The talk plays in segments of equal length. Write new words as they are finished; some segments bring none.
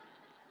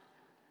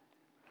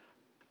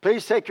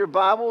Please take your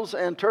Bibles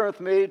and turn with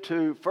me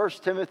to 1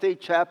 Timothy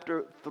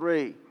chapter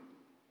 3.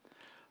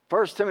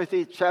 1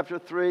 Timothy chapter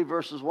 3,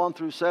 verses 1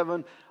 through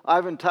 7.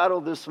 I've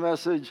entitled this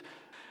message,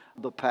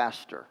 The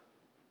Pastor.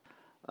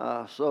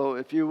 So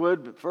if you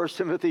would, 1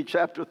 Timothy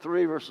chapter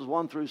 3, verses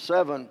 1 through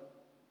 7.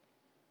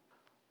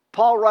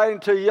 Paul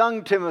writing to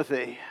young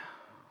Timothy,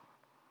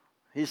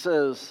 he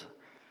says,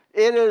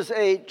 "It is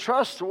a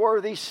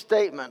trustworthy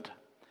statement.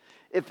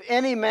 If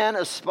any man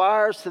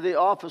aspires to the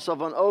office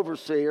of an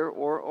overseer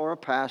or a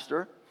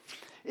pastor,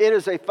 it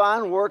is a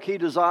fine work he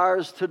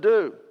desires to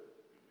do.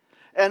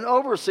 An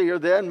overseer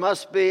then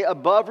must be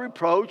above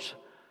reproach,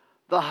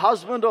 the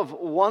husband of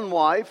one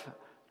wife,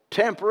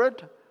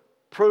 temperate,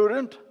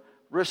 prudent,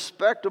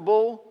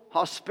 respectable,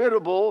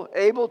 hospitable,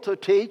 able to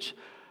teach,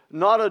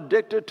 not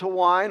addicted to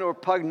wine or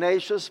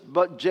pugnacious,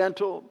 but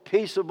gentle,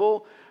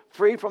 peaceable,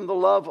 free from the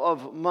love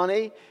of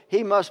money.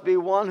 He must be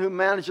one who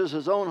manages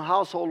his own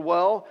household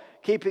well,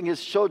 keeping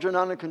his children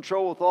under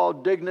control with all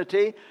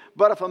dignity.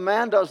 But if a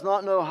man does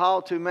not know how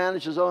to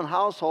manage his own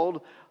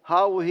household,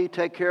 how will he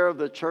take care of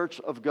the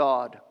church of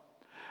God?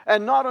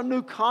 And not a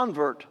new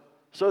convert,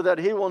 so that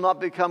he will not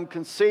become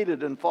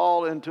conceited and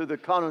fall into the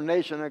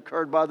condemnation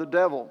incurred by the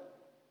devil.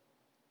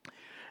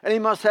 And he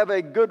must have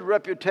a good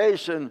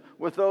reputation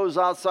with those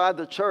outside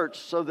the church,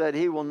 so that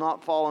he will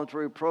not fall into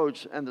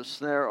reproach and the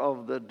snare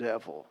of the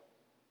devil."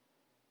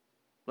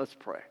 Let's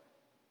pray.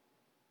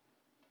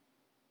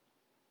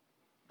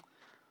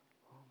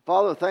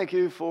 Father, thank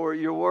you for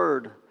your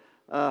word.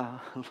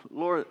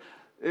 Lord,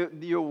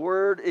 your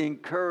word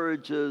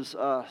encourages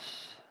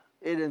us.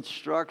 It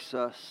instructs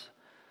us.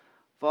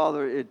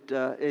 Father,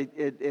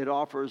 it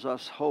offers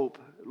us hope.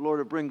 Lord,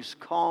 it brings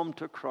calm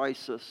to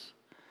crisis.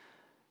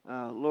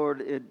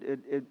 Lord,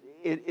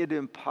 it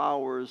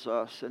empowers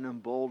us and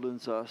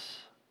emboldens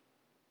us.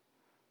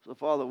 So,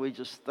 Father, we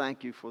just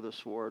thank you for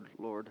this word,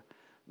 Lord.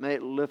 May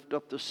it lift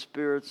up the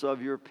spirits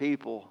of your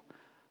people.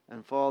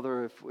 And,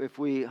 Father, if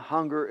we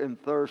hunger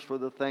and thirst for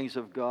the things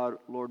of God,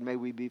 Lord, may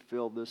we be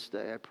filled this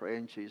day. I pray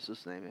in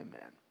Jesus' name,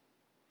 amen.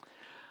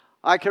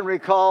 I can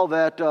recall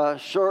that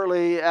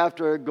shortly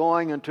after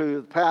going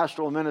into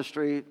pastoral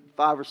ministry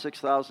 5,000 or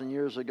 6,000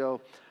 years ago,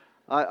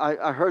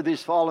 I heard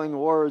these following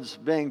words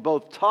being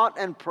both taught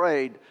and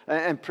prayed,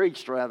 and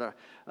preached rather.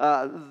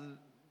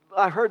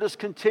 I heard this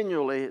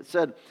continually. It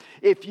said,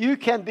 if you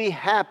can be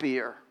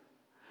happier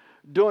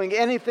doing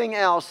anything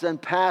else than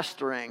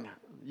pastoring,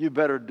 you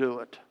better do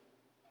it.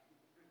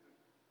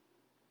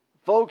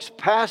 Folks,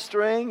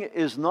 pastoring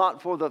is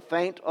not for the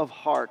faint of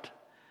heart.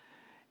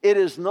 It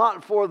is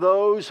not for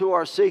those who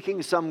are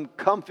seeking some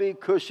comfy,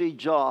 cushy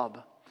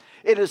job.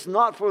 It is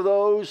not for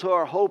those who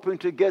are hoping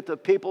to get the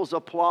people's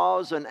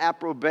applause and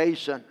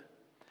approbation.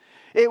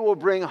 It will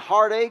bring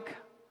heartache,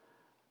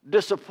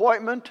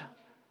 disappointment,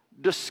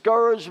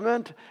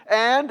 discouragement,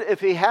 and if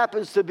he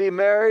happens to be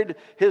married,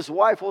 his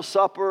wife will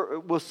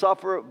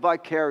suffer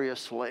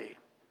vicariously.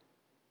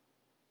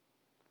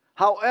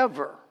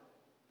 However,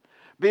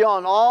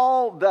 beyond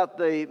all that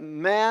the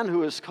man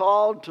who is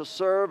called to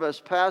serve as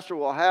pastor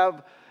will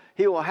have,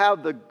 he will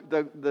have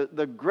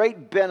the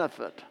great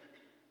benefit,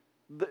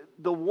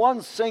 the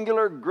one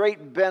singular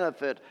great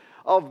benefit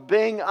of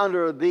being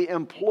under the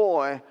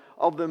employ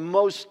of the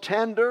most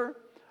tender,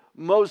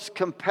 most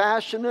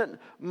compassionate,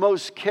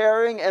 most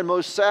caring, and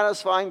most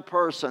satisfying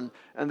person,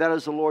 and that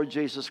is the Lord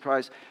Jesus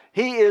Christ.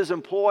 He is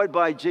employed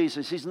by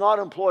Jesus. He's not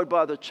employed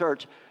by the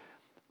church.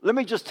 Let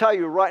me just tell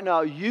you right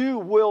now, you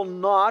will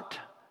not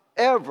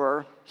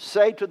ever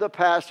say to the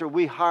pastor,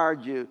 we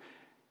hired you.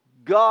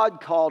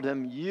 God called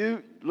him.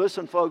 You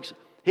listen, folks,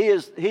 he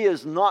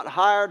is not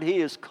hired,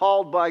 he is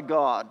called by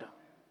God.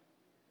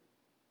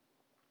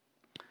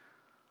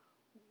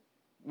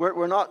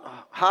 We're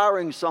not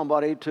hiring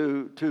somebody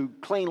to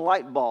clean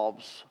light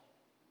bulbs.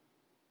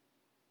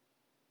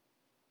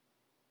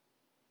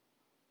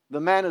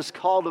 The man is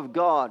called of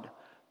God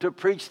to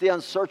preach the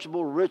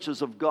unsearchable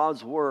riches of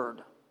God's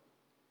word.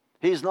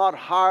 He's not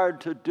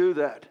hired to do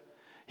that.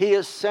 He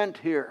is sent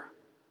here.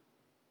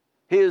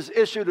 He is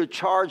issued a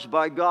charge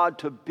by God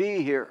to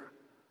be here,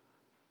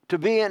 to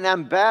be an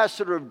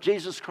ambassador of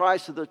Jesus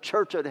Christ to the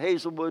church at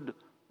Hazelwood,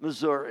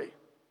 Missouri.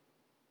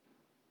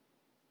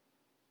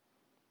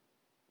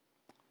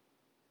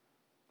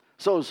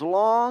 So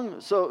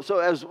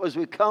as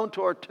we come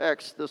to our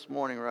text this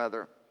morning,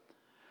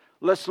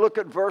 let's look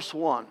at verse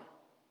 1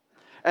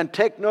 and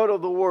take note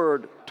of the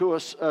word to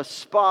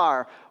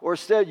aspire, or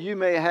instead you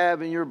may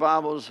have in your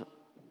Bibles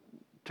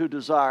to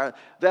desire,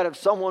 that if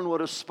someone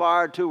would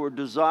aspire to or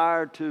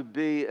desire to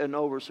be an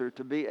overseer,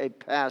 to be a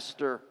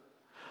pastor,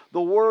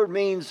 the word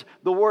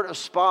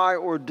aspire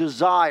or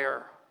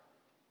desire.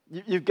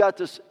 You've got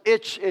this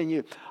itch in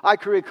you. I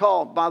can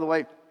recall, by the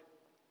way,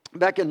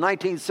 back in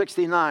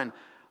 1969,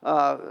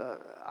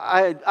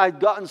 I'd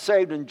gotten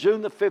saved on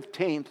June the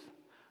 15th,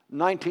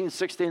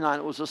 1969.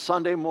 It was a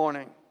Sunday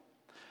morning.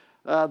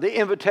 The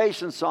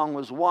invitation song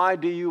was, "Why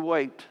Do You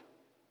Wait?"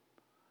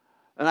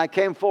 And I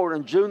came forward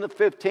on June the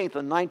 15th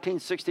of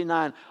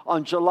 1969.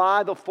 On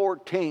July the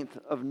 14th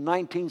of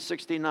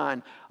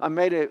 1969, I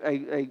made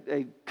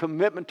a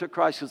commitment to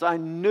Christ because I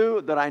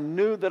knew that I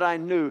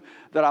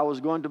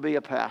was going to be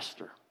a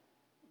pastor.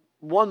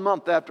 1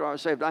 month after I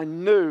was saved, I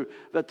knew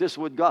that this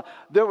would go.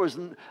 There was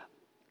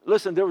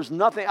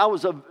nothing. I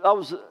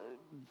was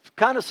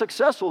kind of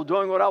successful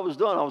doing what I was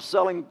doing. I was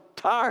selling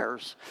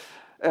tires,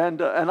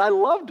 and I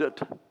loved it.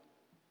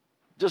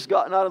 Just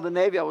gotten out of the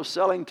Navy, I was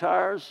selling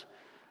tires,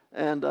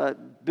 and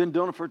been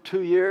doing it for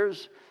 2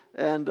 years,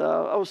 and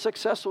I was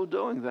successful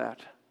doing that.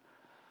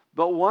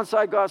 But once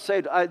I got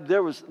saved,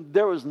 there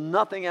was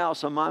nothing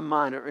else in my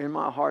mind or in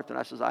my heart that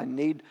I says,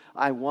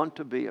 I want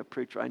to be a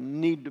preacher. I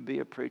need to be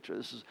a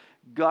preacher.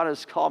 God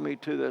has called me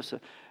to this.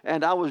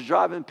 And I was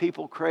driving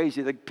people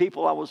crazy. The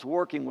people I was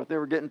working with, they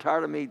were getting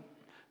tired of me.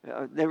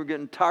 They were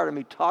getting tired of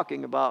me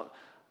talking about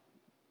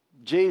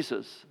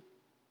Jesus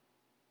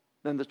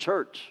and the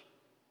church.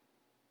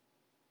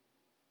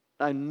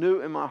 I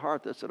knew in my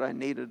heart that's what I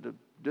needed to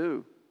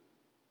do.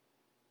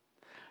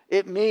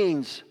 It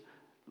means,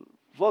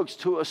 folks,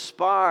 to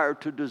aspire,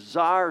 to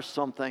desire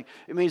something.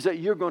 It means that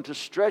you're going to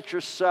stretch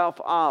yourself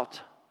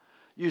out.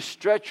 You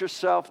stretch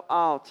yourself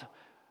out.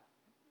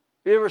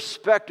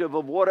 Irrespective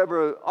of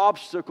whatever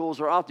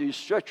obstacles are out there, you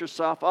stretch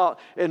yourself out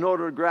in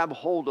order to grab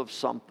hold of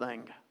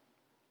something.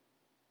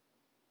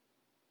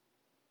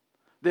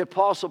 The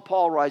Apostle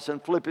Paul writes in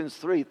Philippians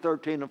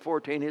 3:13 and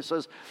 14, he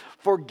says,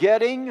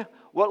 forgetting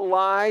what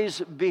lies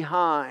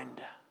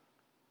behind.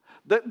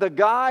 The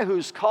guy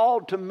who's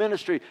called to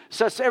ministry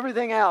sets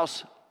everything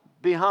else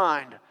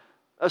behind,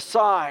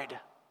 aside,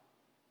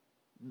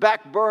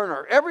 back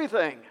burner,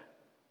 everything.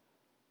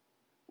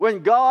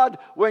 When God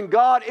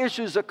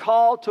issues a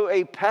call to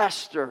a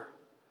pastor,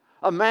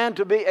 a man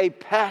to be a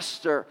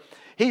pastor,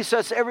 he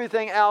sets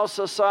everything else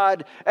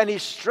aside and he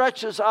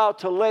stretches out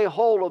to lay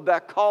hold of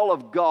that call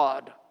of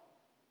God.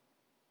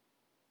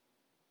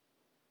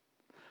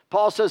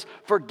 Paul says,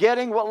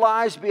 forgetting what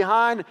lies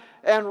behind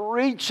and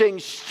reaching,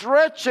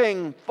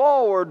 stretching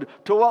forward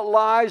to what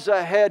lies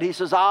ahead. He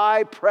says,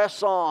 I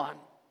press on.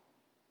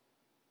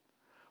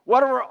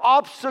 Whatever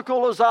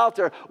obstacle is out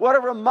there,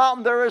 whatever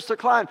mountain there is to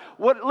climb,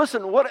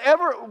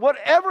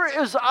 whatever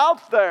is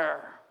out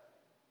there,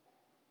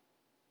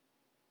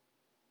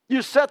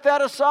 you set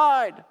that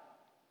aside.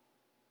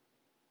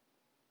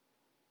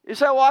 You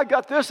say, well, I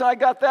got this and I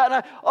got that.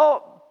 And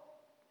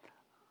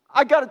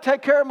I got to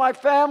take care of my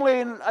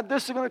family and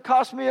this is going to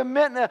cost me a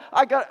minute.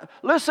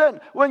 Listen,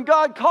 when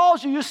God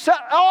calls you, you set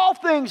all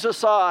things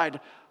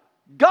aside.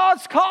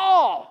 God's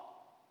call.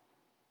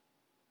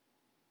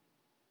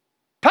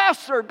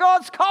 Pastor,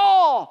 God's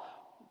call.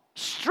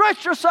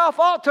 Stretch yourself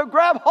out to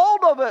grab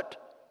hold of it.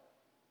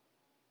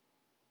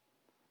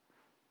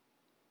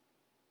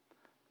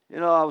 You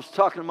know, I was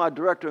talking to my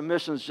director of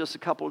missions just a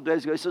couple of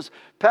days ago. He says,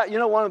 Pat, you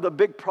know one of the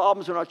big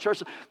problems in our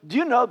church? Do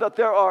you know that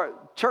there are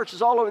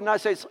churches all over the United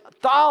States,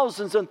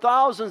 thousands and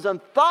thousands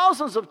and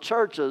thousands of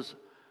churches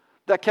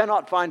that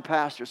cannot find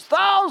pastors?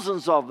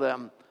 Thousands of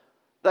them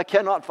that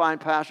cannot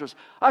find pastors.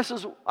 I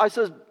says,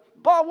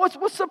 Bob,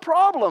 what's the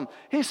problem?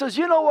 He says,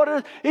 you know what it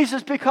is? He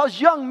says,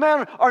 because young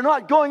men are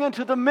not going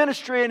into the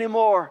ministry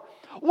anymore.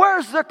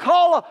 Where's the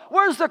call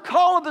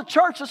of the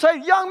church to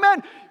say, young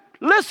men,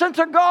 listen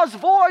to God's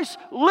voice.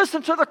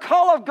 Listen to the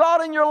call of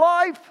God in your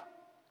life.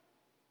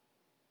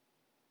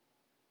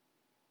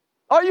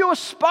 Are you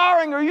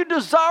aspiring? Are you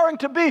desiring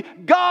to be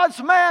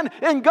God's man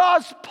in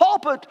God's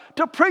pulpit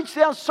to preach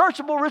the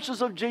unsearchable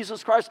riches of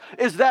Jesus Christ?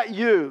 Is that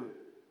you?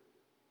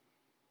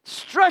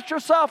 Stretch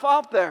yourself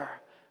out there.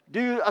 Do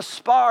you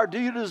aspire? Do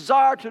you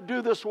desire to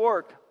do this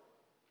work?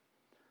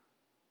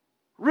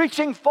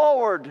 Reaching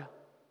forward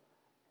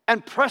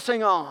and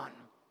pressing on.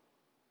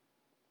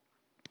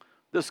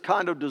 This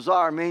kind of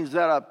desire means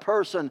that a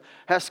person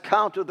has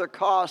counted the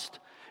cost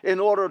in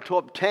order to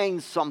obtain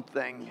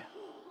something.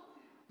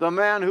 The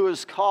man who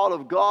is called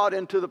of God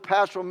into the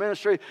pastoral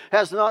ministry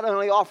has not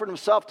only offered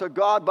himself to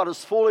God, but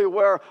is fully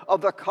aware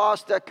of the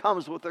cost that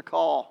comes with the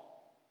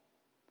call.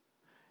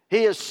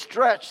 He is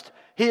stretched.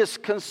 He is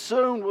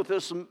consumed with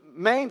this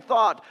main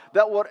thought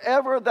that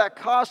whatever that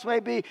cost may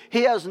be,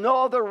 he has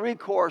no other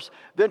recourse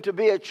than to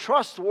be a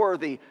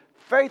trustworthy,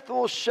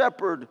 faithful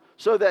shepherd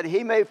so that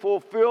he may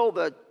fulfill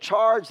the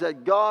charge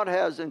that God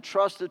has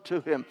entrusted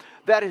to him.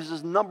 That is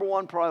his number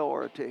one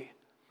priority.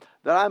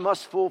 That I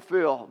must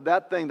fulfill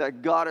that thing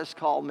that God has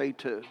called me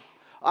to.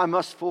 I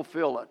must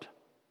fulfill it.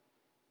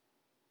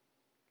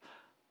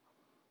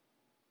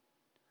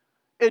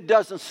 It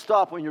doesn't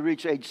stop when you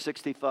reach age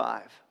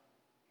 65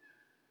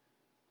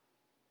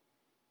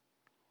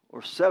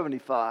 or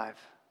 75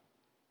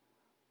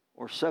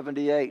 or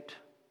 78.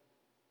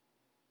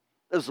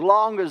 As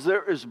long as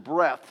there is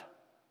breath,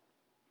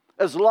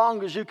 as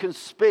long as you can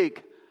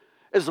speak,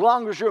 as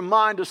long as your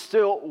mind is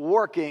still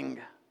working,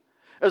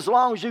 as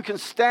long as you can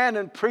stand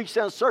and preach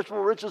the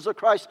unsearchable riches of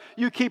Christ,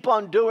 you keep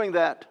on doing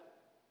that.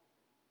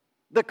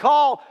 The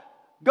call,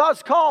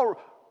 God's call,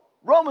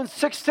 Romans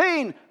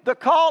 16, the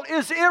call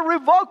is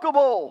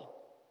irrevocable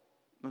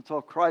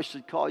until Christ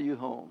should call you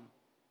home.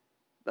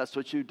 That's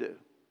what you do.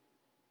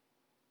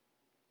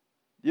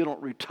 You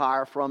don't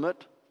retire from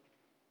it.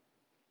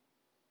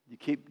 You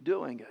keep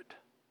doing it.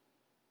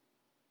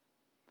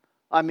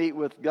 I meet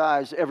with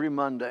guys every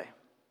Monday.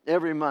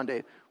 Every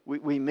Monday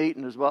we meet,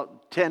 and there's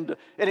about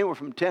anywhere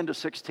from 10 to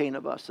 16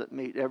 of us that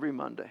meet every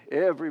Monday.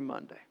 Every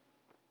Monday.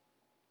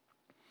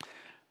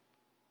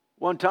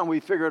 One time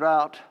we figured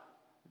out,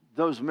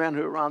 those men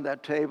who are around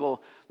that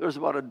table, there's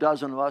about a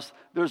dozen of us.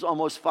 There's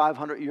almost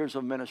 500 years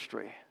of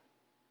ministry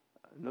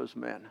in those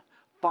men.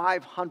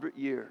 500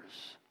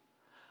 years.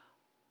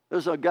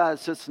 There's a guy that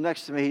sits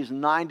next to me. He's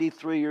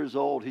 93 years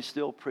old. He's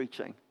still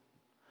preaching.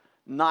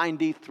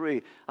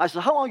 93. I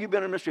said, how long have you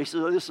been in ministry? He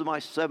said, this is my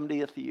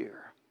 70th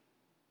year.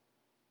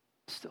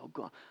 Still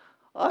going.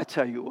 I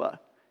tell you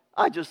what,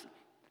 I'm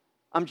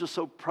just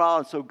so proud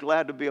and so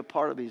glad to be a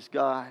part of these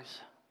guys.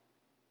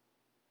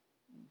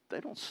 They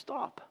don't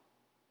stop.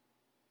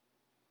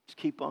 Just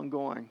keep on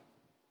going.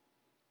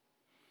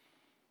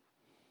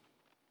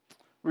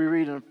 We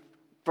read in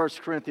 1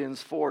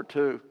 Corinthians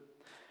 4:2.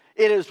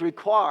 It is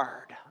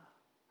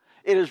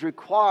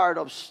required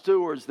of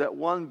stewards that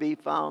one be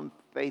found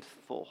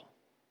faithful.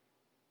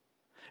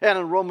 And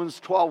in Romans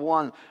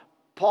 12:1,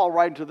 Paul,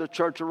 writing to the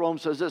church of Rome,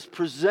 says this: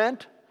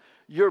 present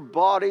your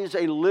bodies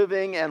a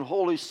living and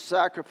holy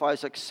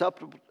sacrifice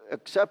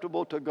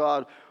acceptable to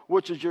God,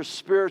 which is your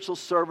spiritual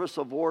service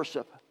of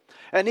worship.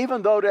 And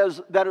even though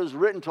that is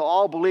written to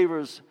all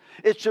believers,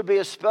 it should be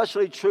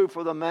especially true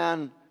for the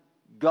man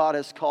God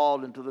has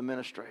called into the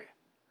ministry.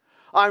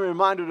 I'm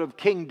reminded of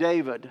King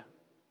David.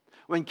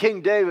 When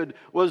King David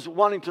was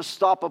wanting to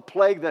stop a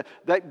plague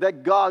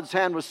that God's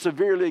hand was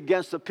severely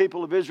against the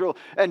people of Israel,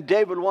 and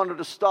David wanted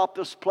to stop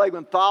this plague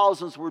when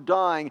thousands were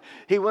dying,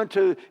 he went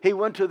to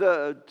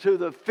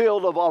the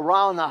field of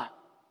Araunah.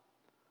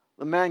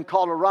 The man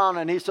called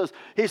Araunah, and he says,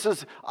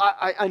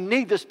 I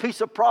need this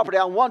piece of property.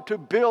 I want to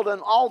build an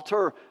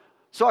altar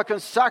so I can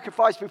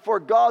sacrifice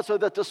before God so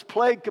that this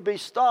plague could be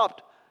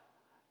stopped.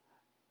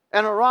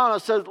 And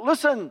Araunah says,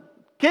 listen,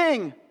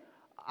 King,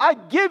 I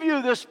give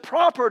you this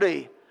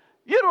property.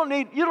 You don't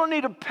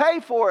need to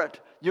pay for it.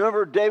 You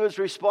remember David's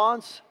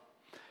response?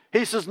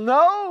 He says,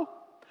 no,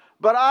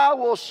 but I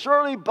will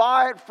surely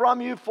buy it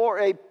from you for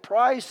a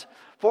price,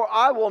 for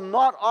I will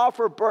not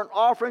offer burnt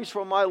offerings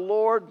for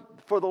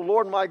the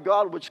Lord my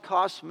God, which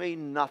costs me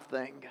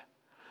nothing.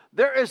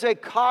 There is a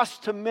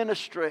cost to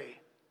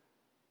ministry.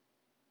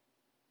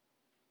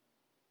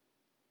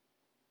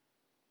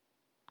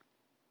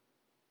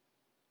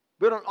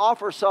 We don't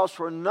offer ourselves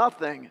for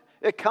nothing.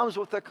 It comes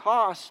with a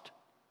cost.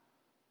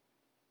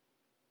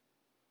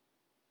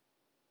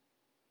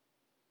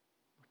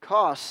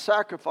 Cost,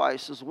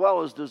 sacrifice, as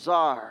well as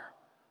desire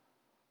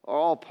are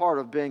all part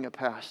of being a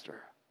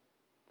pastor.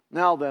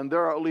 Now then,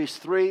 there are at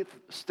least 3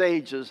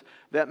 stages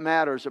that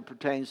matter as it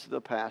pertains to the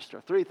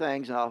pastor. 3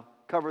 things, and I'll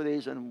cover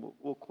these and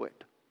we'll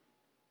quit.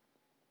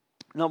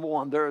 Number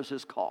 1, there is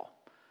his call.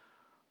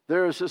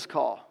 There is his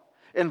call.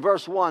 In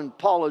verse 1,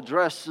 Paul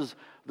addresses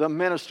the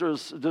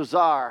minister's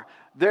desire.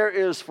 There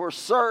is for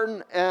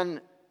certain an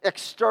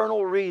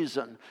external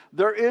reason.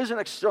 There is an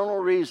external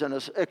reason,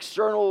 an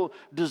external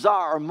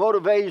desire,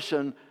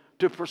 motivation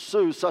to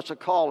pursue such a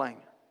calling.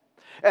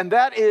 And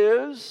that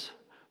is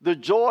the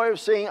joy of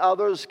seeing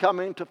others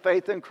coming to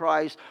faith in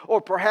Christ,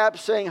 or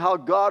perhaps seeing how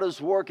God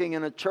is working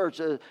in a church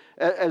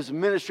as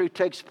ministry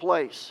takes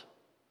place.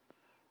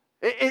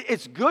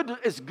 It's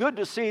good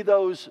to see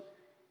those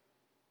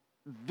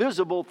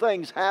visible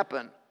things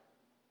happen.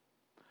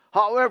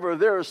 However,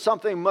 there is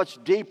something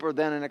much deeper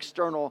than an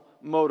external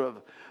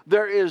motive.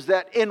 There is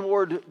that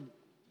inward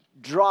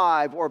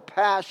drive or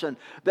passion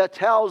that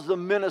tells the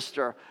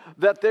minister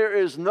that there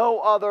is no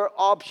other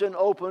option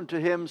open to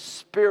him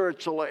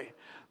spiritually.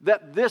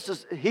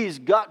 That he's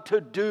got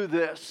to do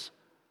this.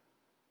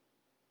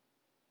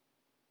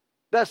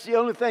 That's the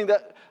only thing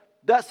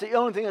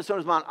that's on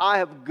his mind. I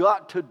have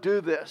got to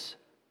do this.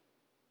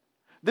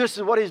 This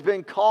is what he's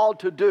been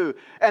called to do,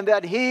 and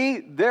that he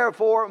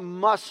therefore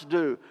must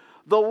do.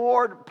 The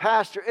word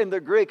pastor in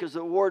the Greek is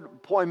the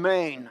word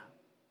poimen.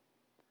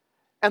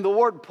 And the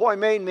word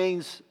poimen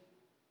means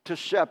to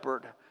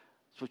shepherd.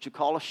 That's what you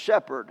call a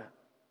shepherd.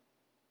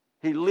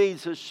 He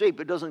leads his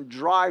sheep. It doesn't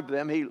drive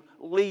them. He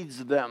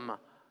leads them.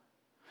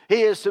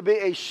 He is to be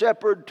a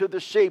shepherd to the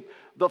sheep,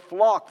 the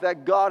flock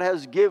that God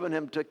has given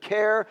him to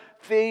care,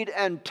 feed,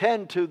 and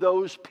tend to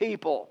those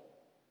people.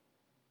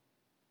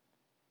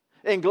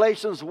 In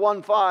Galatians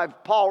 1:5,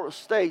 Paul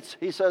states,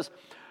 he says,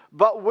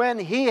 but when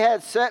he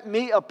had set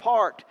me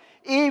apart,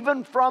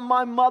 even from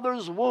my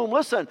mother's womb.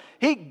 Listen,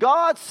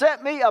 God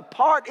set me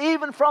apart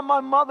even from my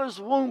mother's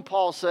womb,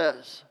 Paul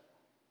says.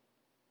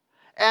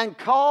 And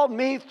called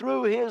me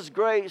through his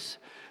grace.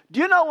 Do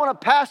you know when a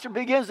pastor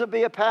begins to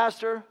be a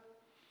pastor?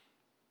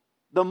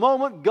 The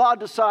moment God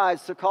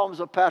decides to call him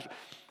as a pastor.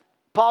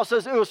 Paul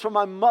says it was from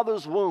my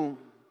mother's womb.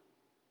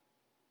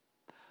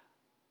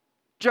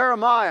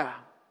 Jeremiah,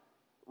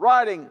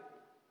 writing,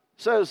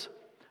 says,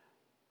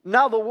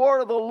 now the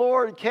word of the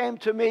Lord came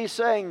to me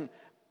saying,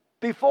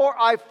 Before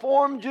I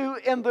formed you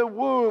in the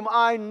womb,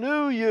 I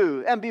knew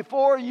you. And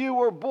before you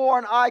were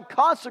born, I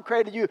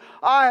consecrated you.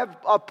 I have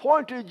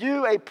appointed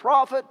you a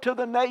prophet to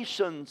the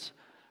nations.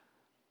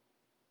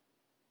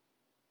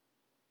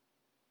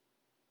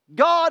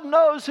 God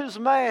knows his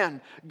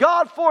man.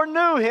 God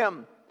foreknew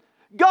him.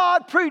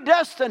 God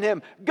predestined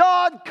him.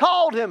 God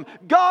called him.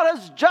 God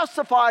has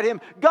justified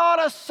him. God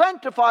has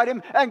sanctified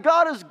him. And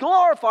God has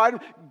glorified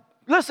him.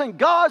 Listen,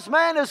 God's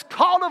man is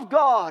called of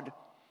God.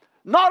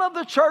 Not of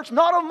the church,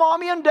 not of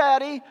mommy and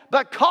daddy,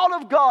 but called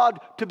of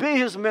God to be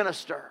his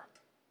minister.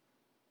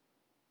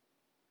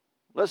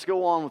 Let's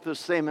go on with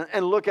this theme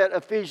and look at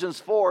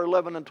Ephesians 4,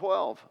 11 and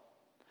 12.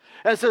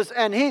 And it says,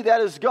 and he, that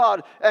is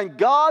God, and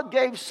God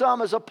gave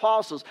some as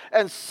apostles,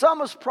 and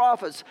some as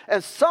prophets,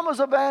 and some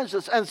as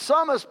evangelists, and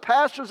some as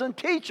pastors and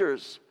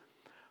teachers,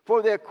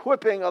 for the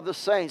equipping of the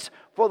saints,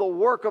 for the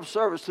work of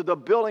service, to the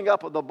building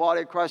up of the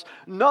body of Christ.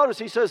 Notice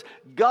he says,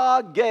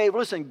 God gave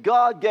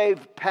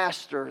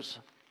pastors.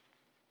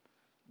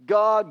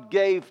 God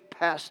gave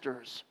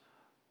pastors.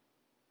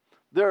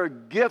 They're a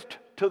gift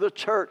to the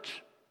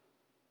church.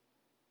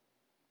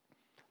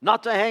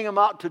 Not to hang them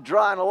out to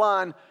dry in a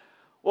line.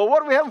 Well,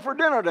 what are we having for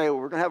dinner today? Well,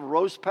 we're going to have a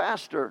roast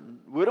pastor.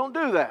 We don't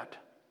do that.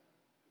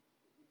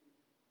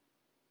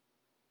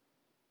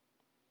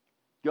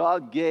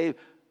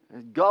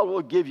 God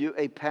will give you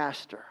a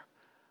pastor.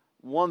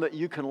 One that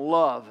you can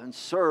love and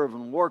serve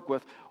and work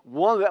with.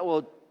 One that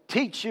will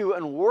teach you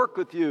and work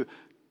with you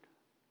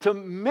to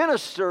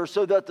minister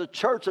so that the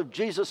church of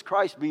Jesus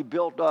Christ be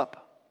built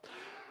up.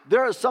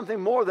 There is something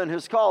more than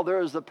his call.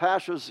 There is the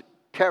pastor's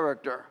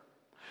character.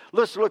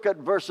 Let's look at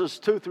verses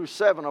 2 through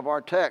 7 of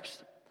our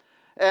text.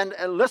 And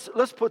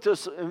let's put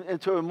this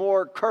into a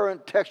more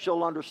current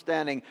textual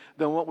understanding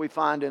than what we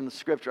find in the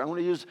Scripture. I'm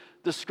going to use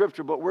the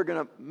Scripture, but we're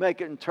going to make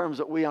it in terms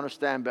that we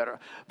understand better.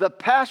 The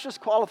pastor's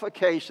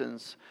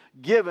qualifications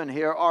given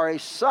here are a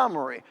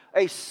summary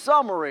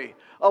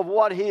of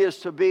what he is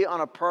to be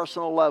on a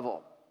personal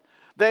level.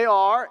 They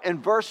are,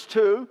 in verse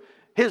 2,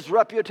 his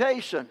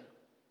reputation,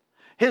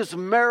 his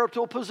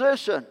marital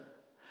position,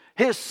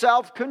 his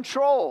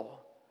self-control,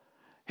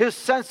 his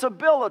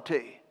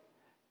sensibility,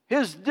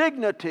 his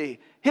dignity,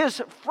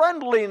 his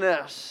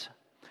friendliness,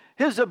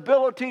 his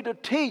ability to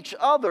teach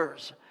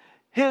others,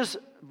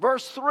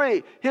 verse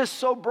 3, his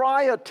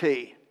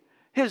sobriety,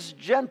 his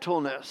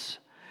gentleness,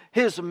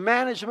 his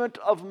management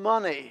of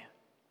money,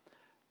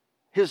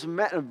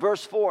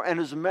 verse 4, and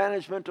his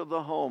management of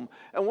the home.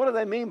 And what do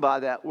they mean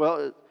by that?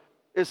 Well,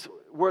 it's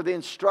where the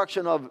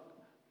instruction of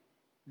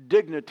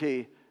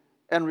dignity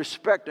and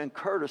respect and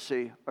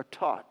courtesy are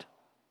taught.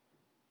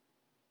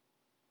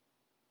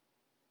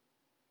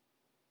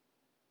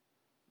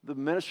 The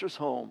minister's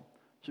home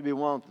should be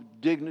one with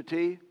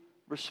dignity,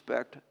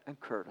 respect, and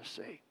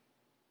courtesy.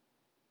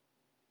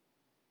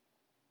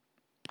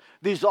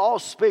 These all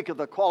speak of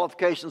the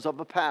qualifications of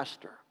the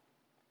pastor.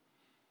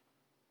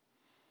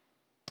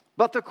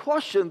 But the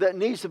question that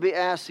needs to be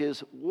asked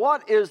is,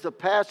 what is the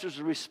pastor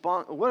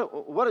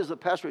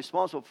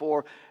responsible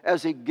for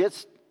as he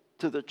gets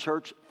to the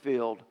church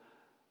field?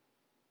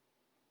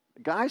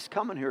 The guy's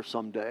coming here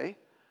someday.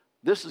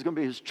 This is going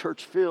to be his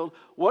church field.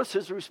 What's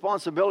his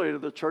responsibility to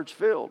the church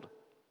field?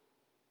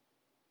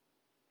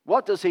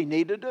 What does he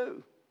need to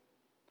do?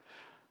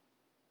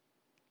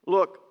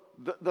 Look,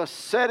 the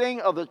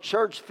setting of the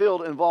church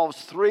field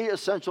involves three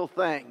essential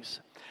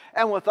things.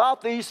 And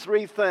without these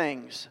three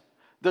things,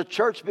 the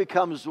church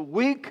becomes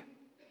weak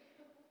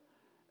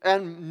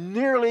and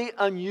nearly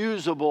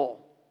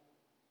unusable.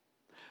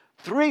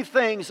 Three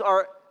things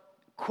are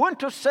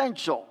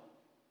quintessential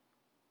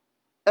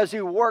as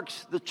he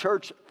works the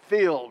church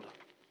field.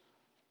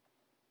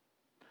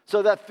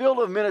 So that field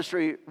of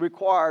ministry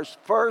requires,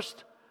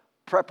 first,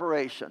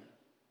 preparation.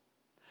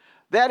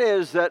 That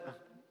is that,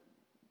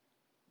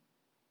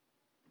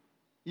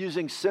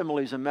 using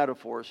similes and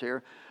metaphors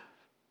here,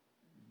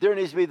 there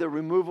needs to be the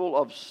removal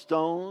of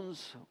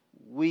stones,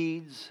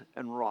 weeds,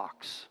 and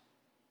rocks.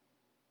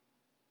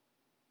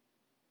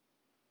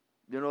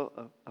 You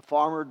know, a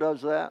farmer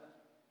does that,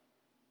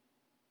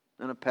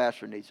 and a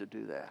pastor needs to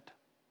do that.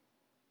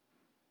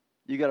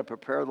 You got to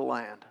prepare the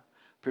land,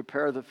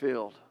 prepare the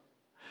field.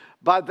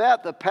 By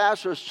that, the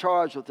pastor is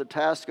charged with the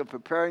task of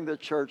preparing the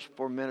church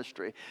for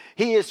ministry.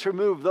 He is to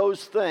remove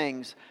those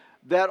things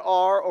that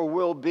are or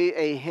will be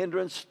a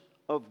hindrance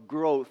of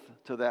growth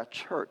to that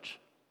church.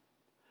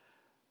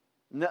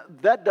 Now,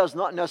 that does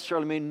not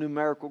necessarily mean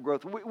numerical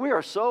growth. We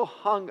are so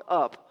hung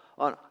up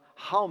on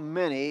how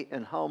many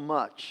and how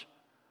much.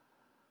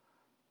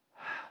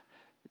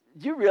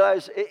 Do you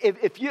realize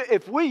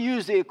if we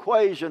use the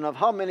equation of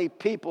how many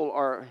people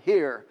are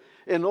here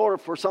in order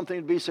for something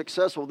to be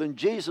successful, then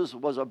Jesus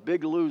was a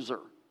big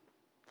loser.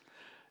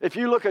 If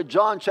you look at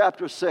John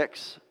chapter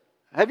 6,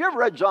 have you ever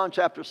read John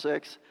chapter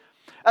 6?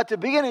 At the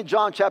beginning of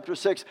John chapter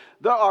 6,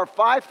 there are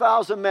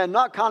 5,000 men,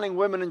 not counting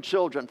women and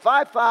children.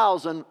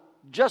 5,000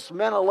 just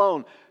men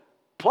alone,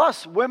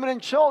 plus women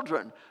and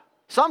children.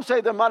 Some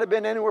say there might have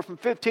been anywhere from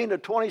 15 to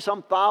 20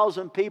 some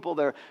thousand people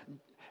there.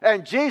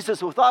 And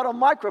Jesus, without a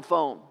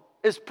microphone,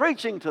 is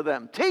preaching to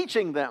them,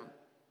 teaching them.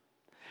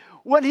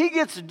 When he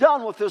gets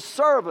done with his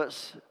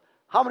service,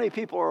 how many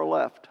people are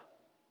left?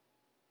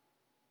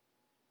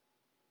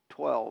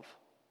 12.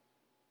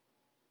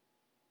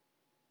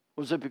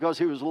 Was it because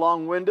he was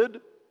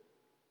long-winded?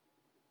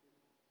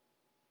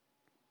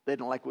 They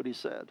didn't like what he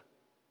said.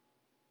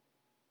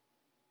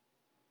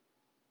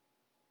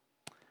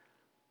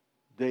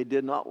 They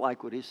did not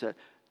like what he said.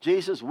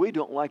 Jesus, we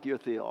don't like your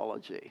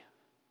theology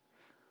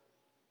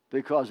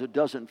because it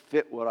doesn't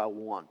fit what I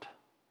want.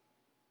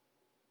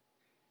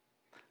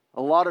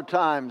 A lot of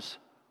times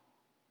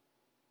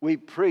we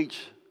preach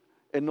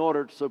in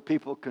order so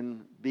people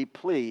can be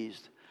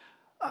pleased.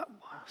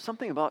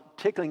 Something about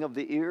tickling of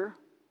the ear.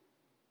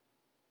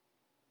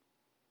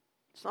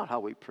 It's not how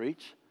we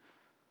preach.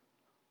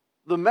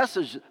 The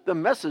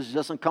message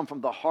doesn't come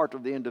from the heart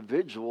of the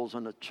individuals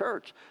in the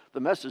church. The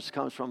message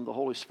comes from the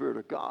Holy Spirit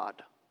of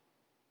God.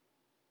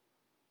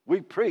 We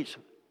preach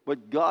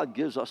what God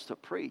gives us to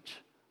preach.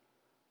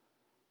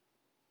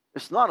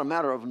 It's not a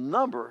matter of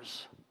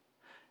numbers.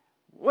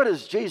 What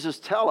does Jesus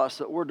tell us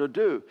that we're to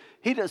do?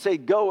 He didn't say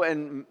go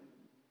and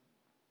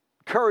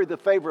curry the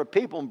favor of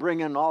people and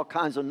bring in all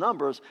kinds of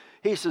numbers.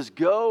 He says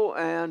go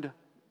and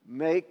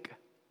make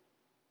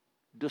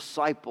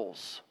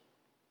disciples.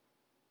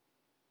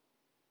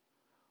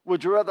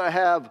 Would you rather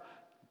have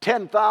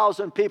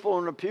 10,000 people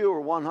in a pew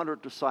or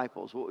 100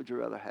 disciples? What would you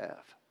rather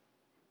have?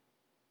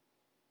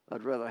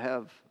 I'd rather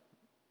have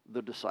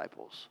the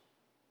disciples.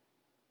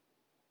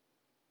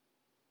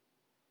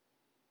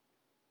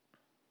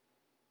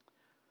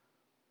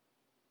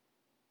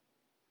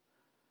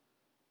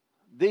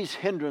 These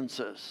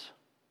hindrances,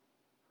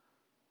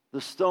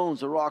 the stones,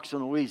 the rocks,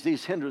 and the weeds,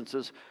 these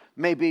hindrances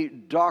may be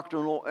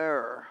doctrinal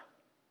error,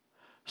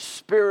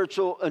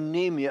 spiritual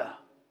anemia,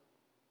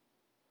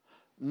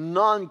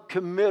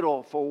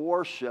 non-committal for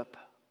worship.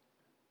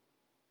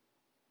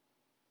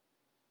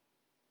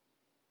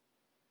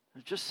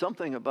 There's just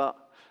something about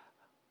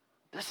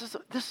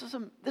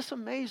this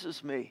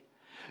amazes me.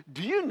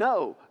 Do you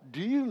know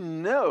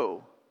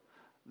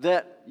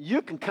that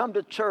you can come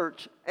to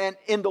church and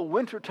in the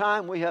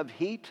wintertime we have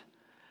heat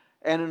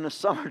and in the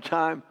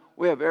summertime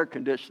we have air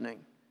conditioning?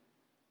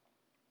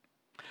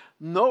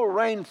 No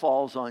rain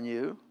falls on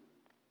you.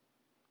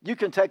 You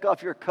can take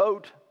off your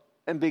coat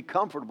and be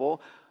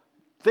comfortable.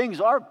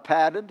 Things are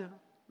padded.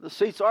 The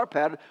seats are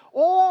padded.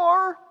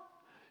 Or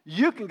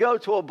you can go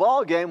to a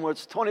ball game where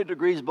it's 20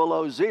 degrees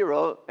below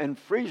zero and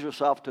freeze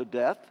yourself to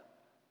death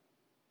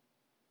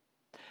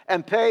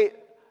and pay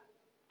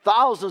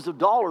thousands of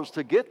dollars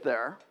to get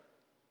there.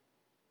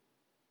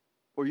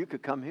 Or you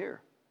could come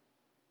here.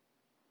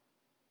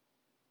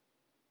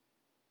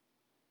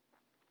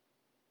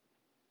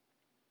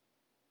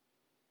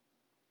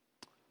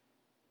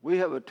 We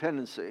have a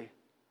tendency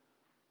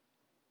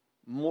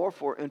more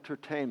for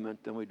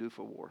entertainment than we do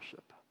for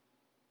worship.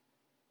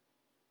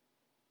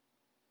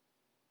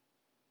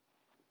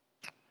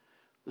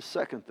 The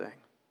second thing,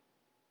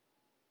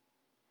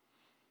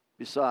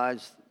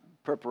 besides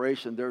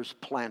preparation, there's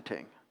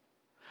planting.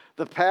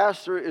 The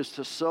pastor is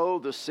to sow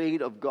the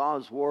seed of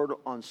God's word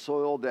on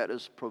soil that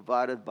is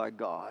provided by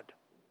God.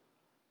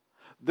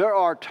 There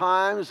are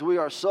times we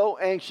are so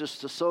anxious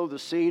to sow the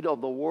seed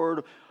of the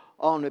word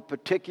on a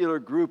particular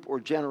group or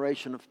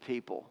generation of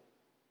people.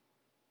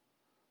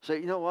 Say,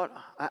 you know what?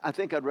 I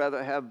think I'd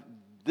rather have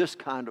this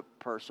kind of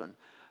person,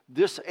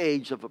 this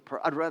age of a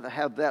person. I'd rather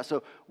have that.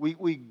 So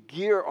we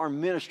gear our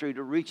ministry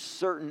to reach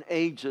certain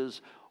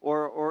ages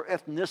or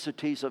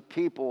ethnicities of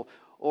people,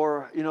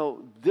 or,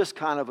 this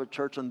kind of a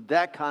church and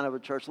that kind of a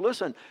church.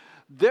 Listen,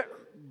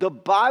 the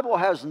Bible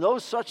has no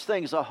such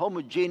thing as a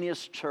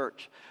homogeneous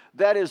church.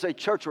 That is a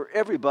church where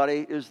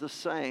everybody is the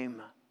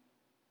same.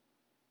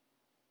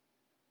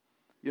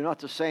 You're not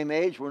the same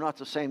age. We're not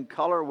the same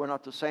color. We're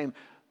not the same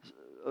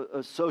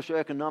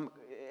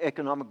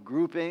socioeconomic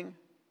grouping.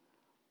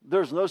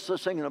 There's no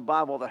such thing in the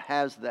Bible that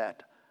has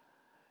that.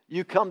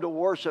 You come to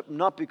worship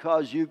not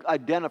because you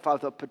identify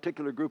with a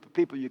particular group of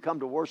people. You come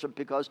to worship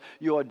because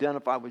you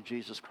identify with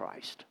Jesus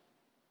Christ.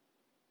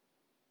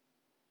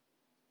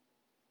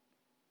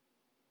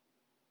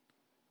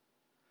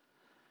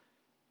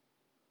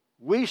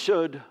 We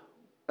should,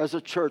 as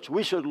a church,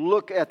 we should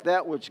look at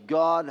that which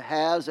God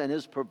has and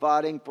is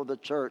providing for the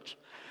church.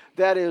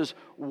 That is,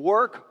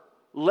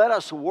 let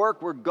us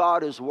work where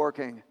God is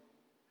working.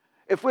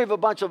 If we have a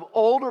bunch of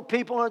older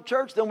people in a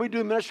church, then we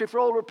do ministry for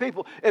older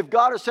people. If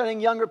God is sending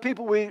younger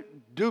people, we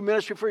do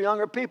ministry for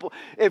younger people.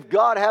 If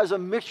God has a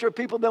mixture of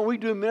people, then we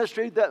do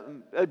ministry that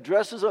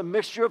addresses a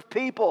mixture of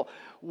people.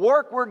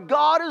 Work where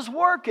God is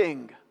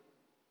working.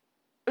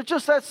 It's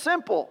just that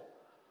simple.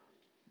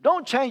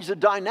 Don't change the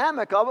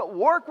dynamic of it.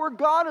 Work where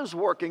God is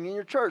working in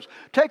your church.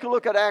 Take a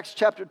look at Acts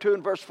chapter 2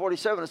 and verse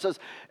 47. It says,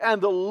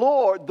 and the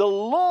Lord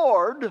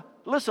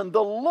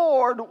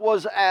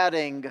was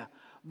adding.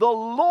 The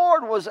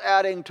Lord was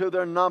adding to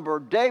their number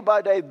day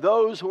by day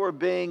those who are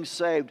being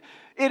saved.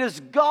 It is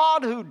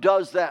God who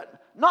does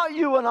that. Not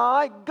you and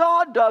I.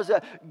 God does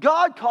that.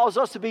 God calls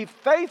us to be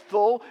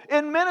faithful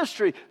in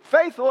ministry,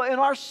 faithful in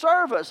our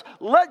service.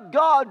 Let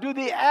God do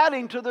the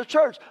adding to the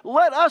church.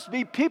 Let us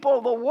be people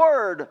of the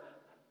Word.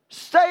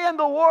 Stay in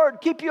the Word.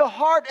 Keep your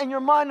heart and your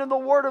mind in the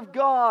Word of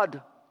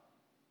God.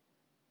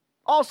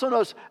 Also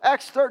notice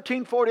Acts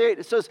 13:48.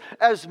 It says,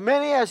 as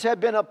many as have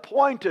been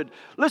appointed.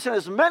 Listen,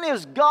 as many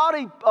as God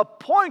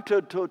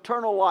appointed to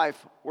eternal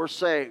life were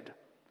saved.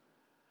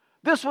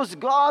 This was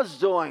God's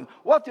doing.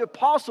 What the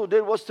apostle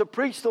did was to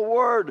preach the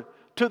word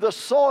to the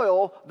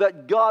soil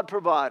that God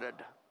provided.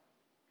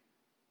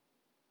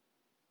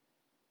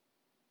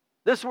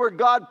 This is where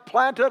God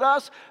planted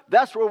us.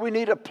 That's where we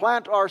need to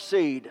plant our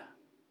seed.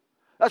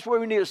 That's where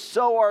we need to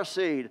sow our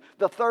seed.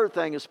 The third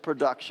thing is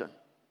production.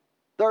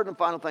 Third and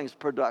final thing is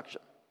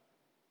production.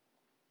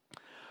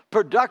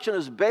 Production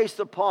is based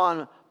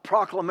upon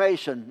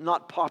proclamation,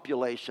 not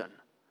population.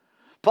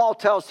 Paul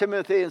tells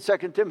Timothy in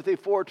 2 Timothy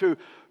 4:2,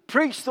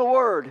 preach the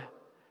word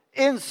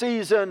in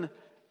season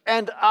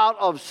and out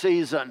of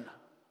season.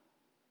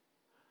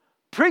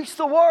 Preach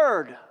the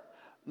word,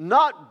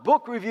 not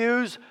book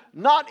reviews,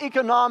 not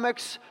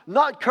economics,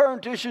 not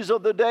current issues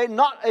of the day,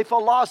 not a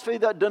philosophy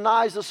that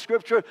denies the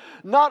Scripture,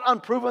 not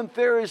unproven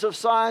theories of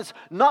science,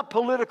 not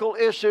political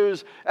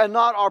issues, and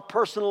not our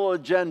personal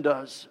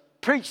agendas.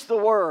 Preach the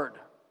word.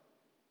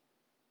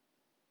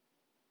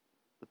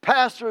 The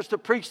pastor is to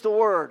preach the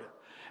word.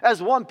 As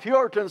one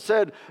Puritan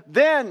said,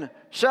 then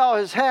shall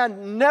his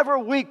hand never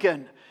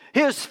weaken,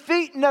 his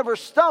feet never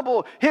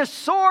stumble, his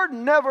sword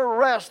never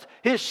rest,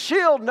 his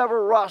shield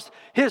never rust,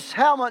 his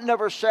helmet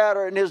never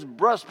shatter, and his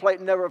breastplate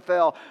never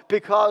fail,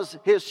 because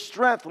his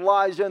strength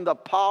lies in the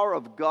power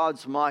of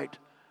God's might.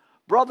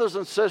 Brothers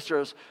and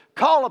sisters,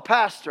 call a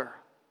pastor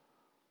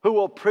who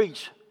will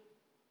preach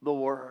the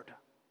word.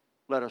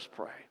 Let us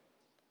pray.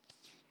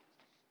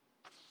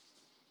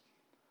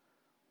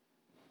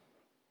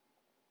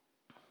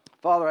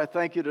 Father, I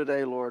thank you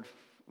today, Lord,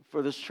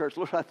 for this church.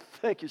 Lord, I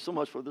thank you so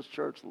much for this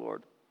church,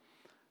 Lord.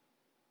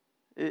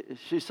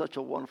 She's such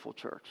a wonderful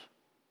church.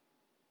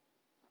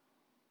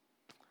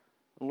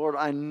 Lord,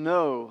 I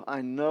know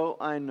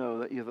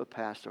that you have a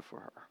pastor for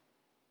her.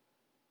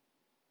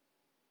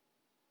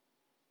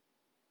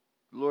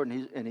 Lord,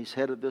 and he's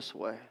headed this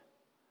way.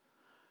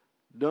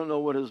 Don't know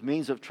what his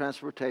means of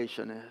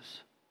transportation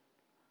is.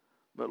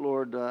 But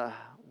Lord,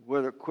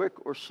 whether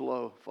quick or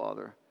slow,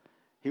 Father,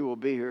 he will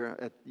be here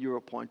at your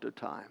appointed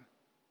time.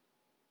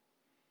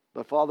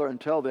 But Father,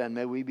 until then,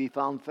 may we be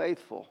found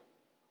faithful.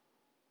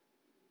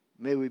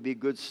 May we be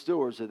good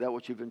stewards of that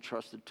which you've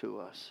entrusted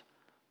to us.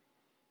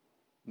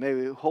 May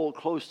we hold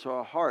close to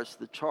our hearts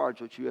the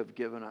charge which you have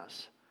given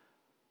us.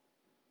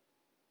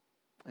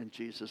 In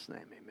Jesus'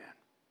 name, amen.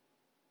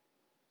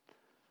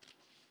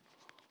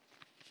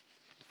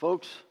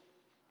 Folks,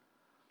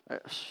 I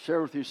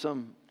share with you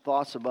some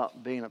thoughts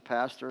about being a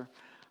pastor,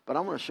 but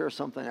I'm going to share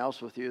something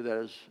else with you that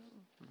is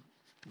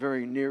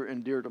very near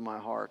and dear to my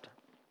heart.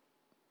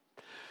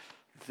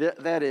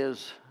 That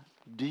is,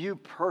 do you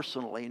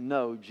personally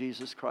know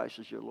Jesus Christ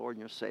as your Lord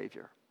and your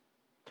Savior?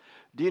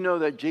 Do you know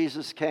that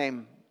Jesus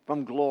came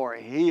from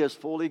glory? He is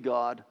fully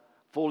God,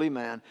 fully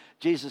man.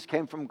 Jesus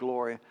came from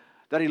glory,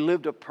 that he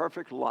lived a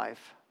perfect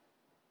life,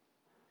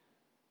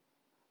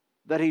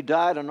 that he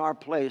died in our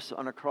place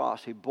on a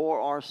cross. He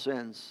bore our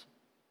sins.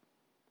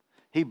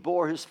 He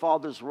bore his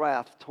Father's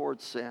wrath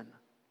towards sin.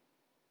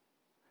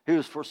 He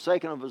was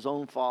forsaken of his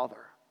own Father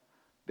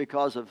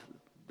because of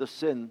the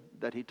sin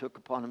that he took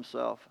upon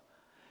himself.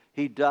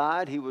 He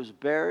died, he was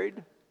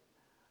buried,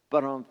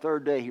 but on the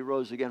third day he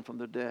rose again from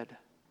the dead.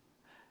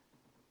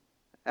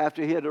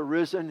 After he had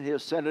arisen, he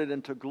ascended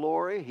into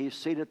glory. He's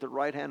seated at the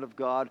right hand of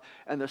God,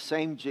 and the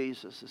same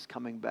Jesus is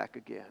coming back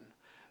again.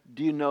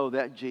 Do you know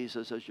that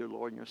Jesus as your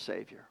Lord and your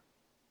Savior?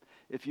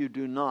 If you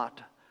do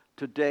not,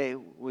 today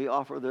we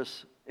offer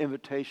this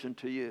invitation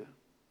to you.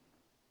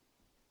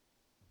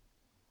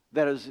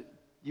 That is,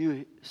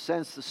 you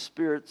sense the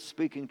Spirit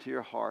speaking to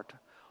your heart,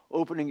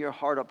 opening your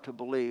heart up to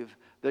believe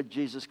that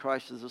Jesus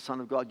Christ is the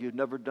Son of God. You've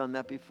never done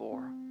that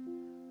before.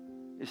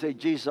 You say,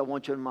 Jesus, I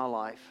want you in my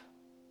life.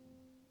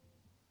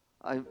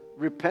 I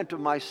repent of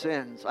my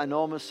sins. I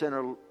know I'm a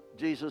sinner.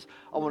 Jesus,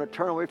 I want to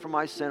turn away from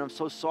my sin. I'm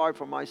so sorry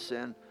for my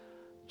sin.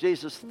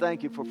 Jesus,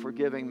 thank you for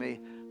forgiving me.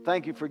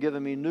 Thank you for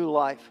giving me new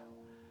life.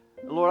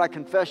 And Lord, I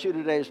confess you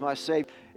today as my Savior.